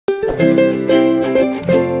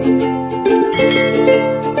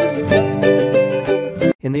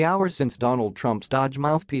In the hours since Donald Trump's DOJ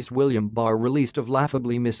mouthpiece William Barr released a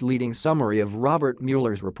laughably misleading summary of Robert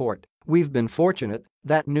Mueller's report, we've been fortunate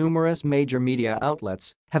that numerous major media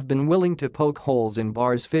outlets have been willing to poke holes in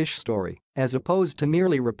Barr's fish story, as opposed to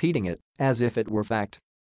merely repeating it as if it were fact.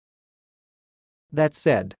 That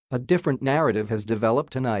said, a different narrative has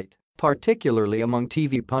developed tonight, particularly among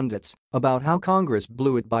TV pundits, about how Congress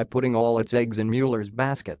blew it by putting all its eggs in Mueller's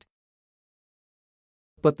basket.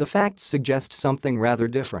 But the facts suggest something rather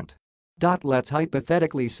different. Let's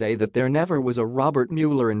hypothetically say that there never was a Robert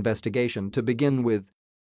Mueller investigation to begin with.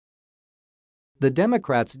 The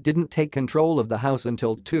Democrats didn't take control of the House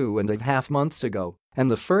until 2.5 months ago, and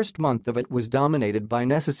the first month of it was dominated by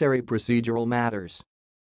necessary procedural matters.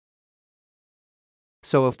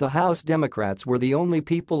 So if the House Democrats were the only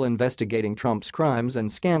people investigating Trump's crimes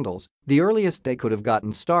and scandals, the earliest they could have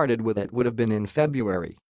gotten started with it would have been in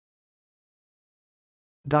February.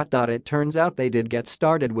 It turns out they did get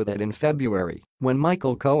started with it in February, when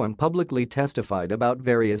Michael Cohen publicly testified about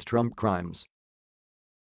various Trump crimes.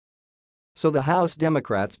 So the House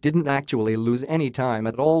Democrats didn't actually lose any time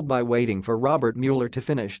at all by waiting for Robert Mueller to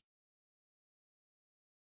finish.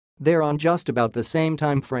 They're on just about the same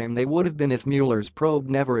time frame they would have been if Mueller's probe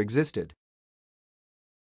never existed.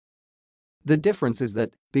 The difference is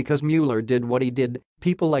that, because Mueller did what he did,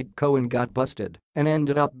 people like Cohen got busted and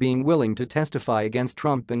ended up being willing to testify against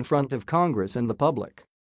Trump in front of Congress and the public.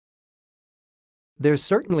 There's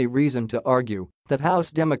certainly reason to argue that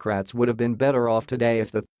House Democrats would have been better off today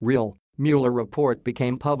if the real Mueller report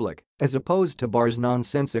became public, as opposed to Barr's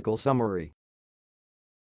nonsensical summary.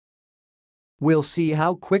 We'll see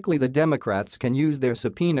how quickly the Democrats can use their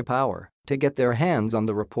subpoena power to get their hands on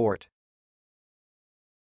the report.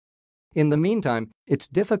 In the meantime, it's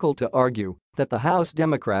difficult to argue that the House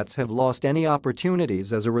Democrats have lost any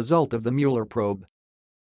opportunities as a result of the Mueller probe.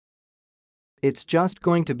 It's just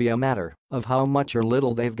going to be a matter of how much or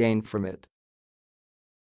little they've gained from it.